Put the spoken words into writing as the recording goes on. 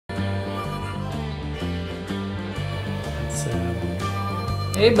So,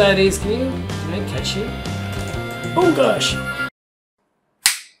 hey buddies, can I catch you? Oh gosh!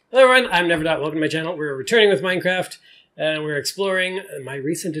 Hello everyone, I'm Neverdot. Welcome to my channel. We're returning with Minecraft, and we're exploring my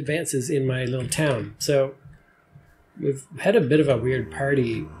recent advances in my little town. So, we've had a bit of a weird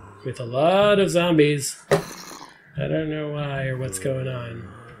party with a lot of zombies. I don't know why or what's going on.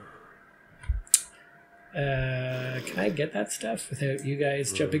 Can I get that stuff without you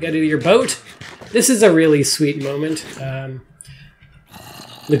guys jumping out of your boat? This is a really sweet moment.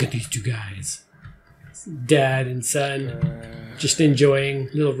 Look at these two guys. Dad and son just enjoying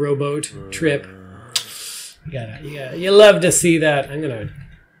a little rowboat trip. You love to see that.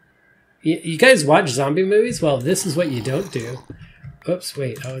 You guys watch zombie movies? Well, this is what you don't do. Oops,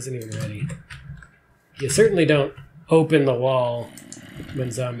 wait, I wasn't even ready. You certainly don't open the wall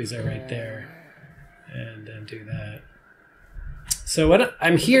when zombies are right there and do that. So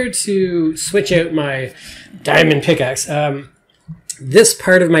I'm here to switch out my diamond pickaxe. This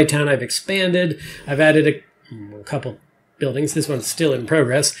part of my town I've expanded. I've added a couple buildings. This one's still in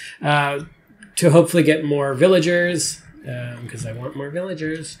progress. To hopefully get more villagers, because I want more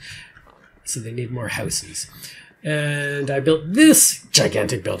villagers. So they need more houses. And I built this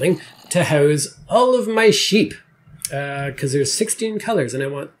gigantic building to house all of my sheep. Because there's 16 colors, and I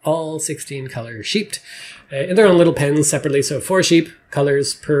want all 16 color sheep in their own little pens separately. So 4 sheep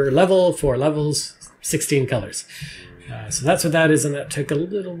colors per level, 4 levels, 16 colors. So that's what that is, and that took a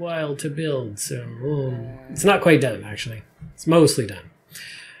little while to build. So it's not quite done, actually. It's mostly done.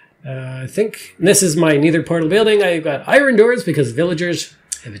 I think this is my nether portal building. I've got iron doors because villagers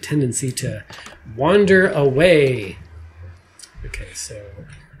have a tendency to wander away. Okay, so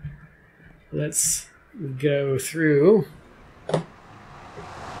let's go through.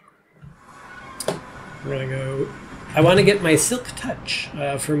 I want to get my silk touch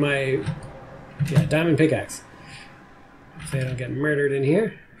for my diamond pickaxe. Hopefully I don't get murdered in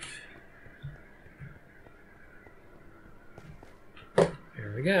here.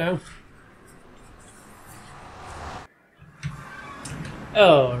 Here we go.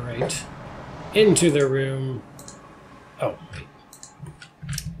 All right, into the room. Oh, wait.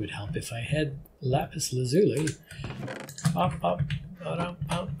 It would help if I had lapis lazuli. Pop, pop, pop,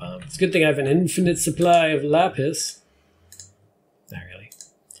 pop, pop. It's a good thing I have an infinite supply of lapis. Not really.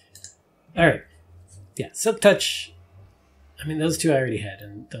 All right. Yeah, silk touch. I mean, those two I already had,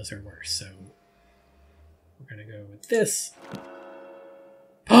 and those are worse. So we're gonna go with this.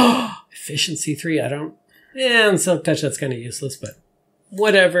 Oh, efficiency 3. I don't. Yeah, and silk touch that's kind of useless, but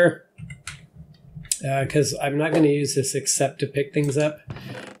whatever. Because I'm not going to use this except to pick things up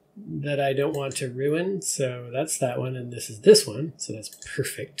that I don't want to ruin. So that's that one, and this is this one. So that's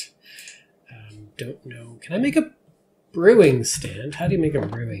perfect. Don't know. Can I make a brewing stand? How do you make a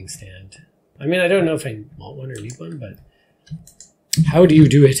brewing stand? I mean, I don't know if I want one or need one, but how do you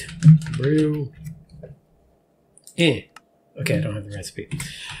do it? Brew. Okay, I don't have the recipe.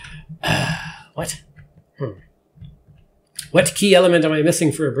 What? What key element am I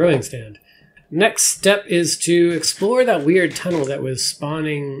missing for a brewing stand? Next step is to explore that weird tunnel that was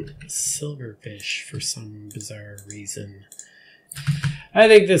spawning silverfish for some bizarre reason. I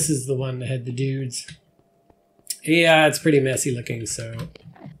think this is the one that had the dudes. Yeah, it's pretty messy looking, so...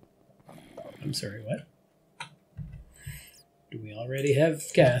 I'm sorry, what? Do we already have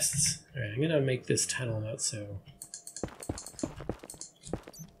guests? Alright, I'm going to make this tunnel not so...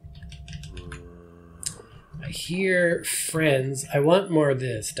 I hear friends. I want more of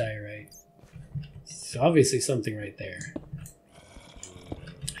this diorite. There's obviously something right there.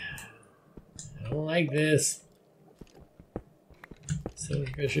 I don't like this.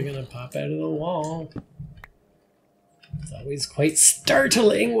 Silverfish are gonna pop out of the wall. It's always quite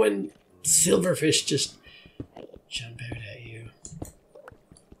startling when silverfish just jump out at you.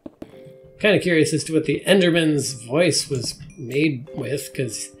 Kind of curious as to what the Enderman's voice was made with,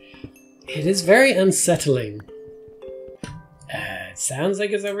 because it is very unsettling. It sounds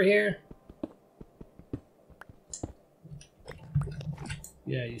like it's over here.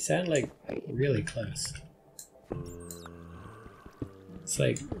 Yeah, you sound like really close. It's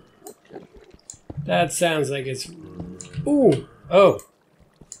like... That sounds like it's... Ooh! Oh!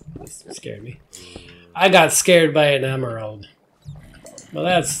 This scared me. I got scared by an emerald. Well,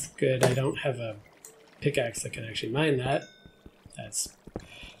 that's good. I don't have a pickaxe that can actually mine that. That's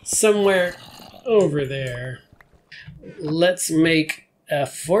somewhere over there. Let's make a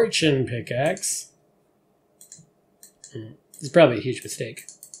fortune pickaxe. It's probably a huge mistake.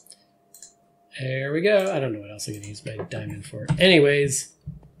 There we go. I don't know what else I'm going to use my diamond for. Anyways,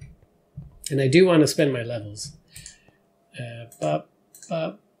 and I do want to spend my levels. Bop,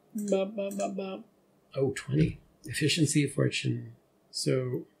 bop, bop, bop, bop, bop. Oh, 20. Efficiency, fortune.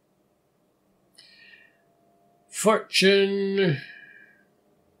 So, fortune.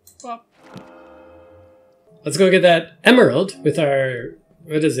 Well, let's go get that emerald with our,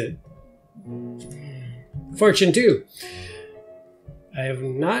 what is it? Fortune 2. I have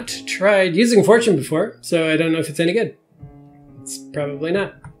not tried using fortune before, so I don't know if it's any good. It's probably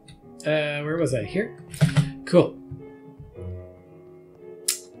not. Where was I? Here? Cool.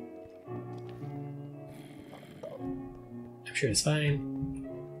 I'm sure it's fine.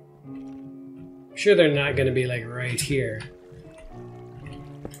 I'm sure they're not going to be like right here.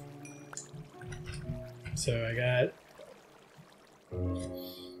 So I got...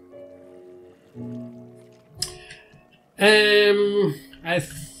 I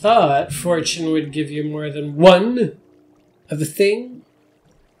thought fortune would give you more than one of a thing.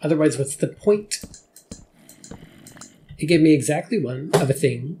 Otherwise, what's the point? It gave me exactly one of a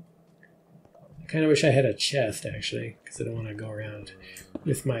thing. I kind of wish I had a chest, actually, because I don't want to go around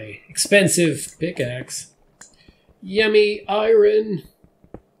with my expensive pickaxe. Yummy iron.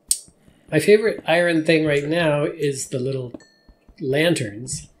 My favorite iron thing right now is the little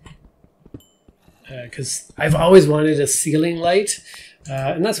lanterns. Because I've always wanted a ceiling light,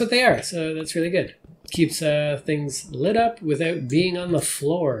 and that's what they are, so that's really good. Keeps things lit up without being on the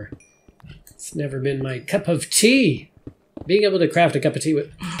floor. It's never been my cup of tea. Being able to craft a cup of tea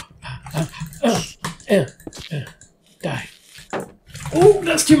with... die. Oh,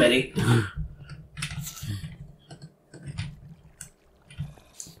 that's too many.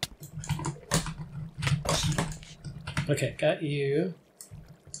 Okay, got you.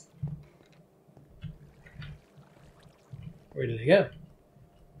 Where did they go?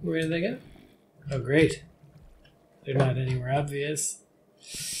 Where did they go? Oh, great. They're not anywhere obvious.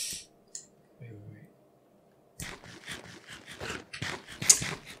 Wait.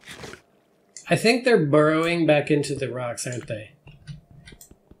 I think they're burrowing back into the rocks, aren't they?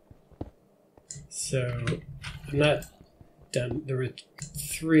 So, I'm not done. There were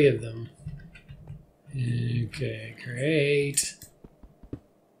 3 of them. Okay, great.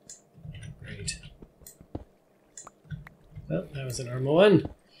 Great. Well, that was a normal one.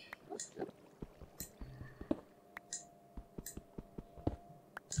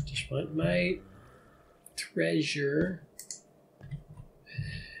 Just want my treasure.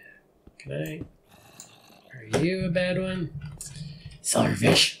 Can I? Are you a bad one?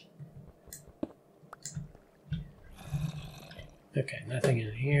 Silverfish. Okay, nothing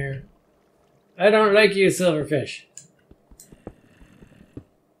in here. I don't like you, silverfish. I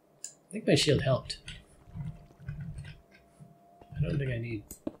think my shield helped. I don't think I need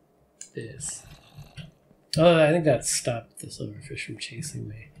this. Oh, I think that stopped the silverfish from chasing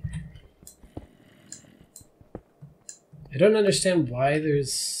me. I don't understand why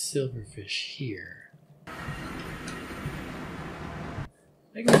there's silverfish here. I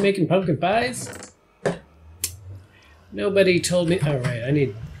can be making pumpkin pies? Nobody told me. Oh, right, I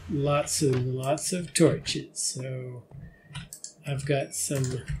need lots and lots of torches. So I've got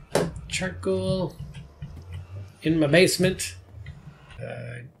some charcoal in my basement.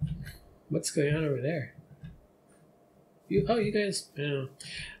 What's going on over there? You guys. Oh,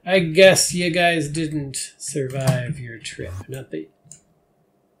 I guess you guys didn't survive your trip. Not that.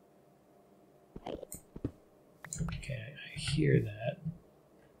 Okay, I hear that.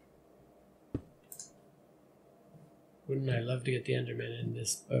 Wouldn't I love to get the Enderman in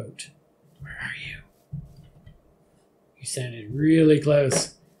this boat? Where are you? You sounded really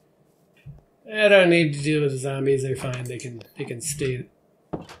close. I don't need to deal with the zombies. They're fine. They can stay.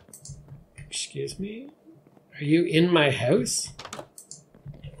 Excuse me? Are you in my house?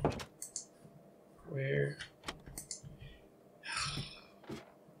 Where?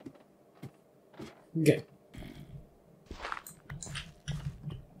 Okay.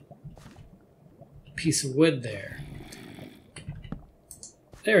 Piece of wood there.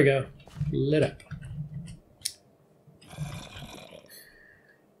 There we go. Lit up.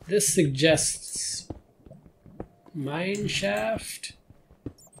 This suggests mine shaft.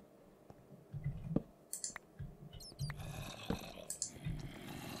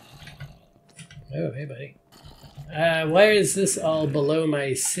 Oh, hey, buddy. Why is this all below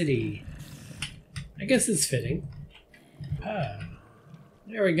my city? I guess it's fitting. Ah,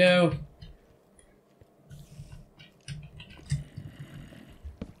 there we go.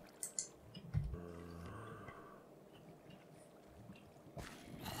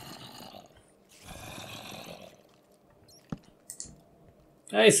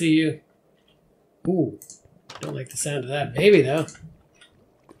 I see you. Ooh, don't like the sound of that baby, though.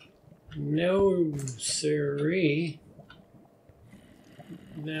 No, siree.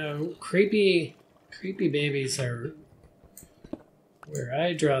 No, creepy Creepy babies are where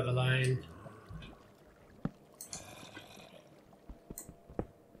I draw the line.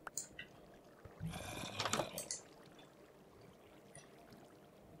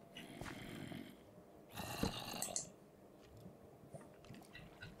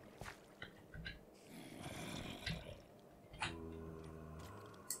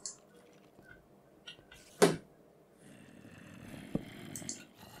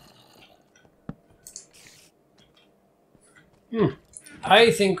 I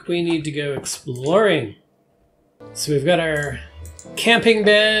think we need to go exploring. So we've got our camping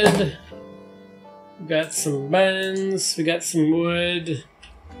bed. We've got some buns. We got some wood.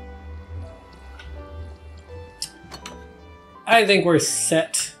 I think we're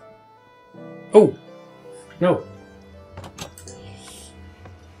set. Oh, no.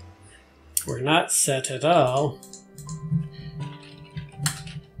 We're not set at all.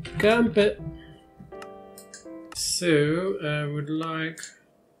 Gumpet. So, I would like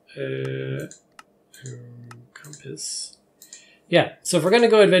a compass. Yeah, so if we're going to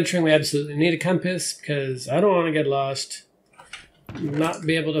go adventuring, we absolutely need a compass because I don't want to get lost, not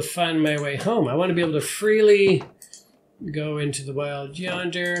be able to find my way home. I want to be able to freely go into the wild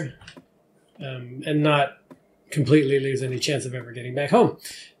yonder and not completely lose any chance of ever getting back home.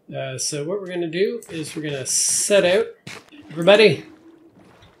 So what we're going to do is we're going to set out. Everybody,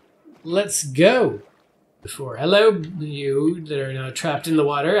 let's go. Hello, you that are now trapped in the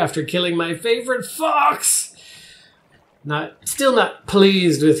water after killing my favorite fox. Still not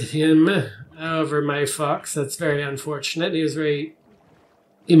pleased with him over my fox. That's very unfortunate. He was very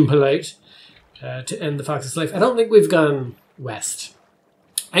impolite to end the fox's life. I don't think we've gone west.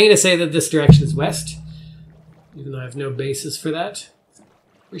 I'm going to say that this direction is west, even though I have no basis for that.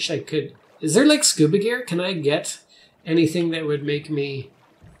 Wish I could. Is there like scuba gear? Can I get anything that would make me...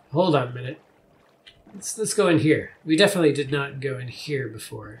 Hold on a minute. Let's go in here. We definitely did not go in here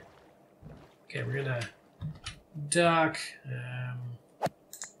before. Okay, we're gonna dock.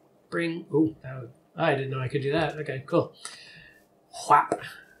 Bring. Oh, I didn't know I could do that. Okay, cool. Whap.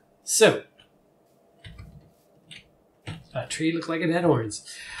 So that tree looked like it had horns.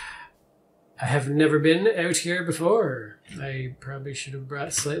 I have never been out here before. I probably should have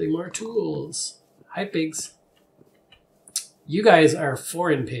brought slightly more tools. Hi, pigs. You guys are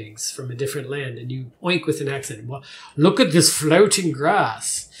foreign pigs from a different land, and you oink with an accent. Well, look at this floating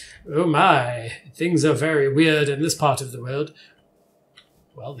grass. Oh my, things are very weird in this part of the world.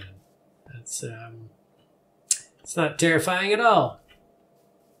 Well then, that's it's not terrifying at all.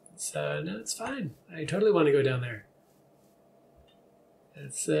 No, it's fine. I totally want to go down there.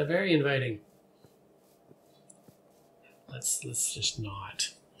 It's very inviting. Let's just not.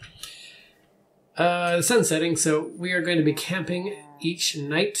 The sun's setting, so we are going to be camping each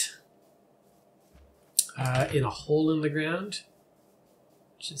night in a hole in the ground,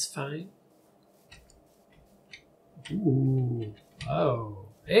 which is fine. Ooh. Oh.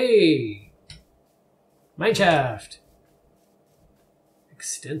 Hey! Mineshaft!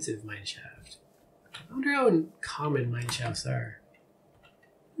 Extensive mineshaft. I wonder how common mineshafts are.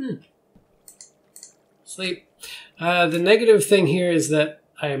 Sleep. The negative thing here is that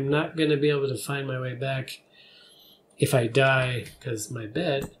I am not going to be able to find my way back if I die, because my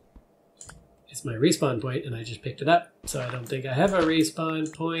bed is my respawn point, and I just picked it up. So I don't think I have a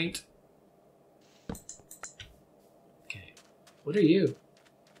respawn point. Okay. What are you?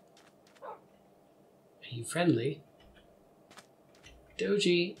 Are you friendly?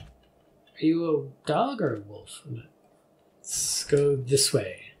 Doji, are you a dog or a wolf? Let's go this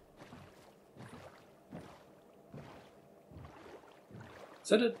way. Is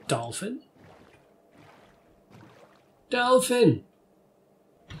that a dolphin? Dolphin!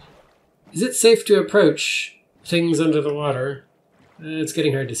 Is it safe to approach things under the water? It's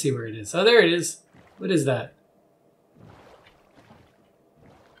getting hard to see where it is. Oh, there it is. What is that?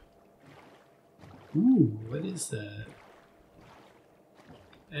 Ooh, what is that?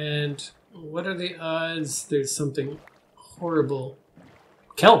 And what are the odds there's something horrible?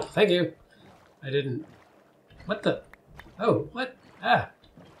 Kelp, thank you. I didn't... What the... Oh, what? Ah.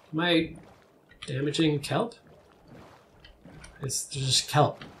 Am I damaging kelp? There's just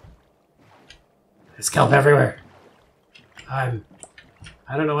kelp. There's kelp everywhere. I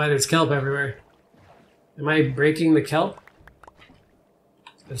don't know why there's kelp everywhere. Am I breaking the kelp?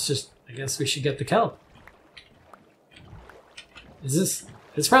 It's just... I guess we should get the kelp. Is this...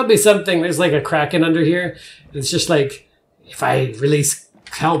 It's probably something... There's like a kraken under here. It's just like... If I release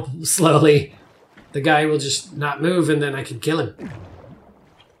kelp slowly, the guy will just not move and then I can kill him.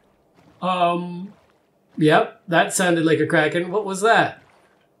 Yep, that sounded like a kraken. What was that?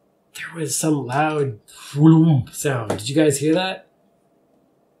 There was some loud whoomp sound. Did you guys hear that?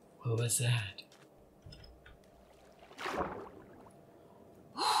 What was that?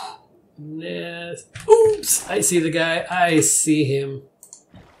 Yes. Oops! I see the guy. I see him.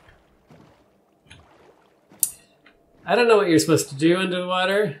 I don't know what you're supposed to do under the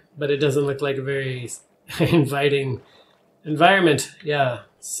water, but it doesn't look like a very inviting environment. Yeah,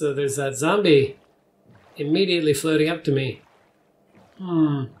 so there's that zombie immediately floating up to me.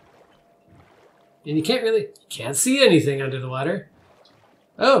 And you can't see anything under the water.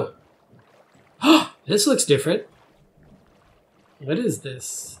 Oh! This looks different. What is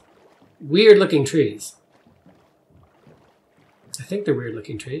this? Weird looking trees. I think they're weird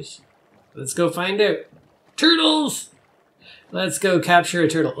looking trees. Let's go find out. Turtles! Let's go capture a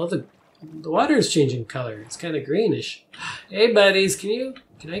turtle. Oh, the water is changing color. It's kind of greenish. Hey, buddies, can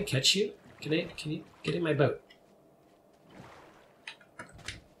I catch you? Can you get in my boat?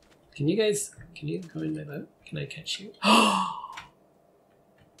 Can you go in my boat? Can I catch you?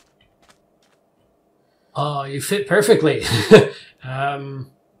 Oh, you fit perfectly. I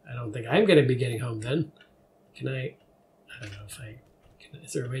don't think I'm going to be getting home then. I don't know if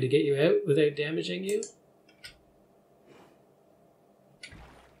is there a way to get you out without damaging you?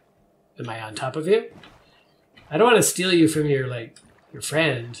 Am I on top of you? I don't want to steal you from your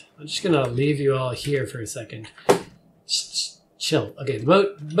friend. I'm just going to leave you all here for a second. Chill. Okay, the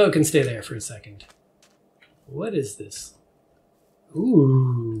boat can stay there for a second. What is this?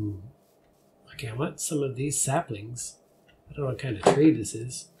 Ooh. Okay, I want some of these saplings. I don't know what kind of tree this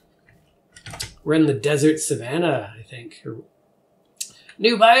is. We're in the desert savanna, I think.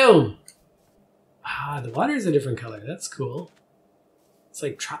 New biome! Ah, the water is a different color. That's cool. It's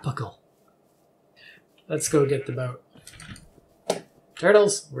like tropical. Let's go get the boat.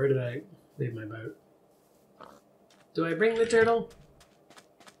 Turtles! Where did I leave my boat? Do I bring the turtle?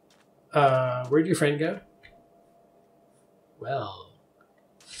 Where'd your friend go? Well,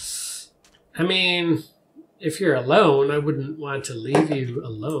 I mean, if you're alone, I wouldn't want to leave you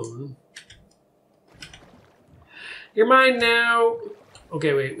alone. You're mine now.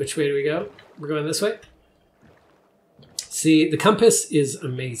 Okay, wait, which way do we go? We're going this way? See, the compass is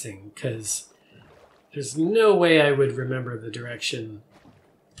amazing because there's no way I would remember the direction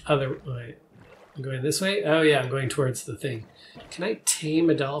other way. I'm going this way? Oh yeah, I'm going towards the thing. Can I tame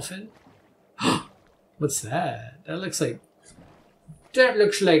a dolphin? What's that? That looks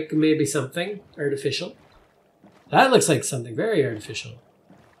like maybe something artificial. That looks like something very artificial.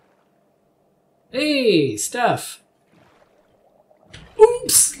 Hey, stuff.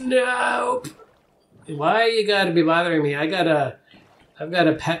 Oops, nope. Why you gotta be bothering me? I've got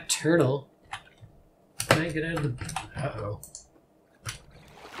a pet turtle. Can I get out of the... Uh-oh.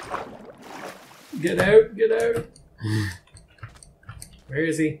 Get out, get out. Where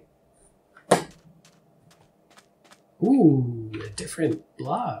is he? Ooh, a different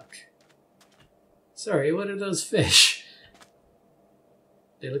block. Sorry, what are those fish?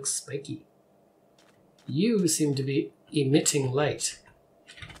 They look spiky. You seem to be emitting light.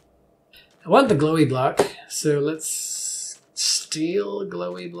 I want the glowy block, so let's steal a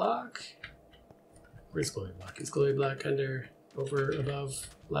glowy block. Where's glowy block? Is glowy block over, above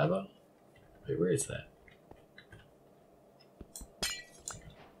lava? Wait, where is that?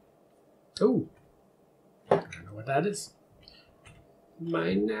 Oh. I don't know what that is.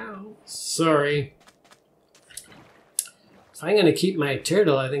 Mine now. Sorry. If I'm going to keep my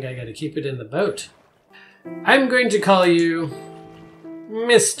turtle, I think I got to keep it in the boat. I'm going to call you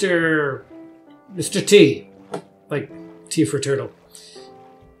Mr. T. Like T for turtle.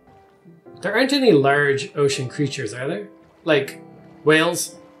 There aren't any large ocean creatures, are there? Like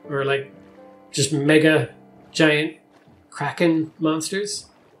whales? Or like just mega giant kraken monsters?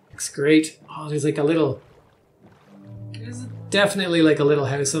 Looks great. Oh, there's like a little... There's definitely like a little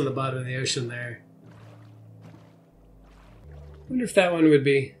house on the bottom of the ocean there. I wonder if that one would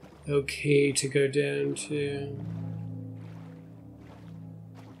be okay to go down to.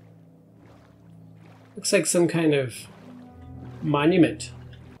 Looks like some kind of monument.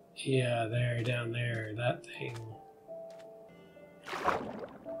 Yeah, there, down there, that thing.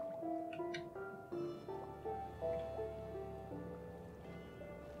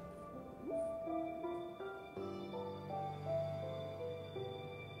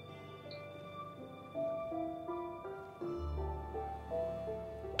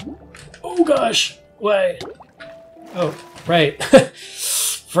 Oh gosh, why? Oh, right.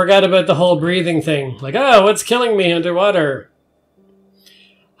 Forgot about the whole breathing thing. Like, oh, what's killing me underwater?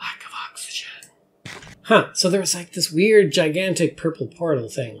 Lack of oxygen. Huh, so there's like this weird, gigantic purple portal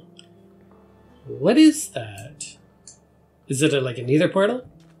thing. What is that? Is it like a nether portal?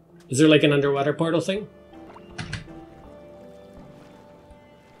 Is there like an underwater portal thing?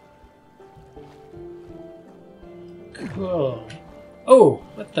 Cool. Oh,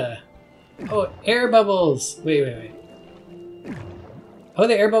 what the? Oh, air bubbles. Wait. Oh,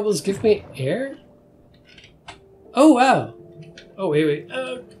 the air bubbles give me air? Oh, wow. Oh, wait.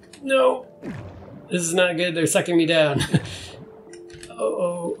 No. This is not good. They're sucking me down.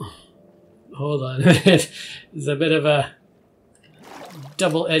 Oh. Hold on a minute. There's a bit of a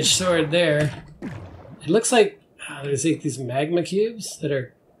double-edged sword there. It looks like there's like these magma cubes that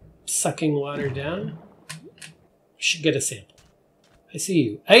are sucking water down. Should get a sample. I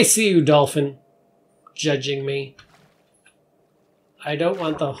see you, dolphin. Judging me. I don't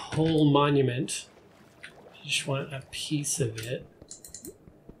want the whole monument. I just want a piece of it.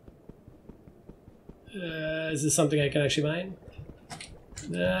 Is this something I can actually mine?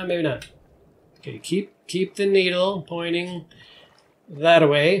 Maybe not. Okay, keep the needle pointing that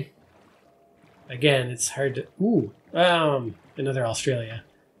away. Again, it's hard to... Ooh, another Australia.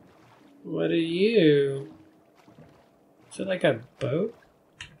 What are you? Is it like a boat?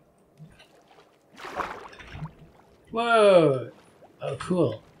 Whoa! Oh,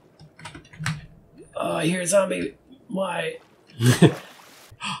 cool. Oh, I hear a zombie. Why?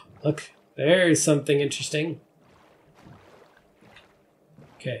 Look, there's something interesting.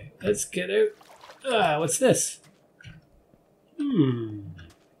 Okay, let's get out. What's this?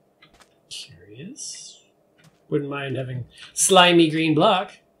 Curious. Wouldn't mind having slimy green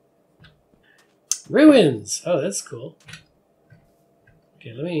block. Ruins! Oh, that's cool.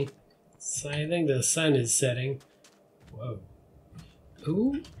 Okay, let me... So I think the sun is setting. Whoa.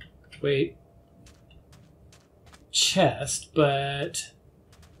 Ooh. Wait. Chest, but...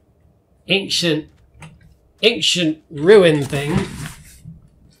 Ancient ruin thing.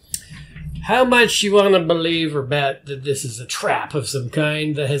 How much you want to believe or bet that this is a trap of some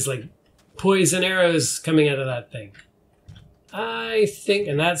kind that has, like, poison arrows coming out of that thing? I think...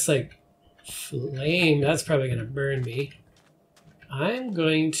 And that's, like... Flame, that's probably going to burn me. I'm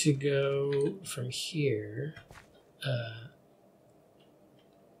going to go from here.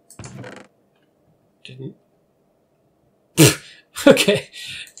 Didn't. Okay.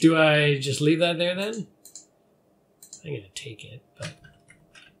 Do I just leave that there then? I'm going to take it, but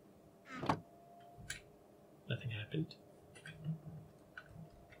nothing happened.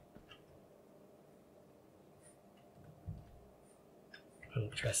 I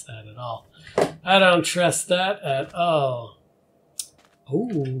don't trust that at all. I don't trust that at all.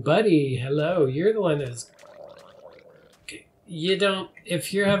 Oh, buddy, hello. You're the one that's... Okay. You don't...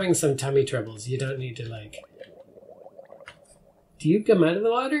 If you're having some tummy troubles, you don't need to, like... Do you come out of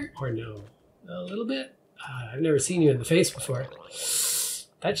the water? Or no? A little bit? I've never seen you in the face before.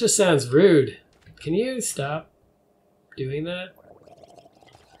 That just sounds rude. Can you stop doing that?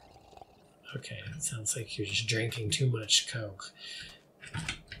 Okay, it sounds like you're just drinking too much Coke.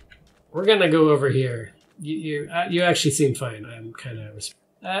 We're gonna go over here. You actually seem fine. I'm kind of...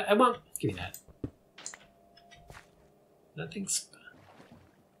 I won't... Give me that. Nothing's...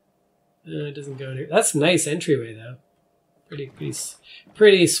 it doesn't go anywhere. That's a nice entryway, though.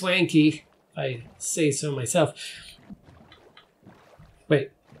 Pretty swanky, if I say so myself.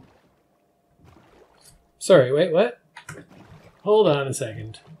 Wait. Sorry, wait, what? Hold on a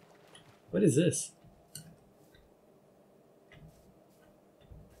second. What is this?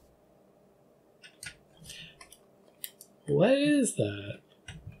 What is that?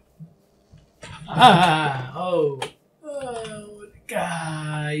 Oh,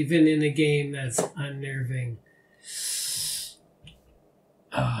 God, even in a game that's unnerving.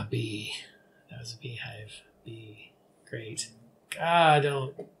 Bee. That was a beehive. Bee. Great. I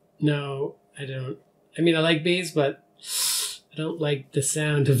don't. No, I don't. I mean, I like bees, but I don't like the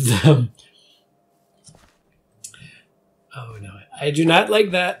sound of them. Oh, no. I do not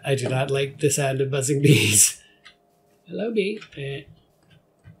like that. I do not like the sound of buzzing bees. Hello, bee.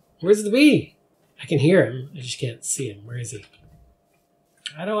 Where's the bee? I can hear him. I just can't see him. Where is he?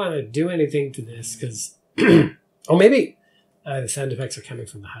 I don't want to do anything to this because... oh, maybe... the sound effects are coming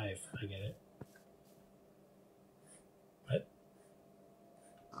from the hive. I get it. What?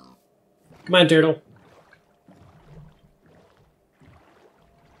 Come on, turtle.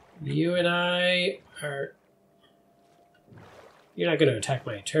 You and I are... You're not going to attack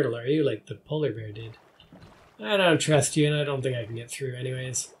my turtle, are you? Like the polar bear did. I don't trust you, and I don't think I can get through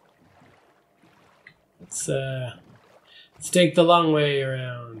anyways. Let's take the long way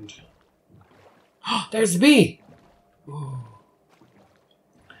around. Oh, there's the bee! Ooh.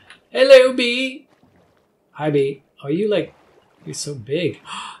 Hello, bee! Hi, bee. Oh, you're so big.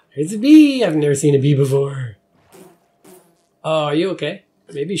 There's a bee! I've never seen a bee before. Oh, are you okay?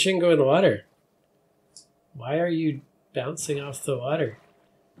 Maybe you shouldn't go in the water. Why are you bouncing off the water?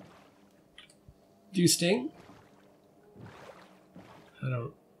 Do you sting? I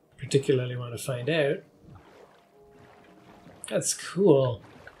don't particularly want to find out. That's cool.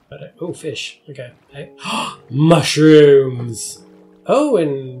 But oh, fish. Okay. Mushrooms! Oh,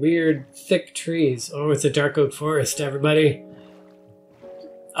 and weird thick trees. Oh, it's a dark oak forest, everybody.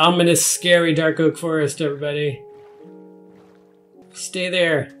 Ominous, scary dark oak forest, everybody. Stay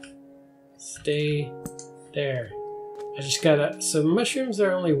there. Stay there. I just gotta... So mushrooms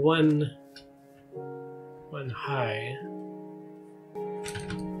are only one high.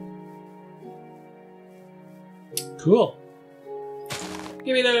 Cool.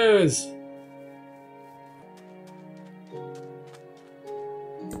 Give me those!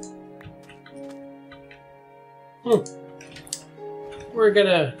 We're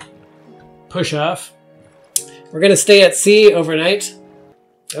gonna push off. We're gonna stay at sea overnight.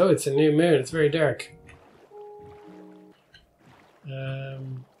 Oh, it's a new moon. It's very dark.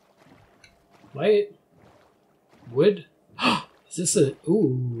 Light? Wood? Is this a...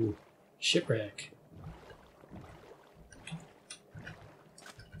 Ooh. Shipwreck.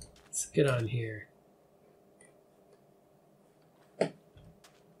 Let's get on here.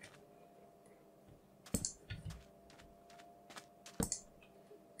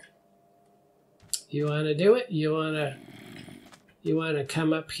 You want to do it? You want to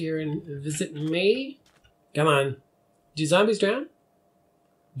come up here and visit me? Come on. Do zombies drown?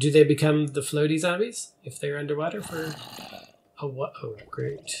 Do they become the floaty zombies if they're underwater for a what? Oh,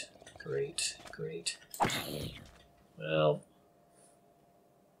 great. Great. Great. Well.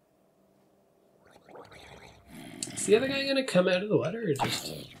 Is the other guy going to come out of the water or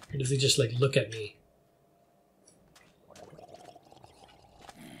does he just like look at me?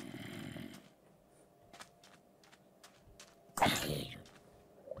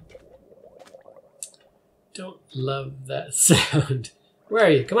 Don't love that sound. Where are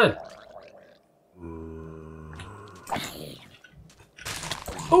you? Come on.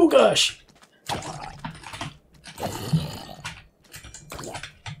 Oh gosh.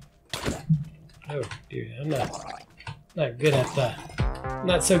 Oh dude, I'm not good at that.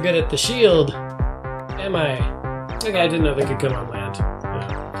 Not so good at the shield, am I? Okay, I didn't know they could come on land.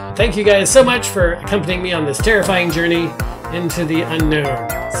 Yeah. Thank you guys so much for accompanying me on this terrifying journey into the unknown.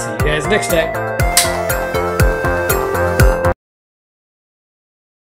 See you guys next time.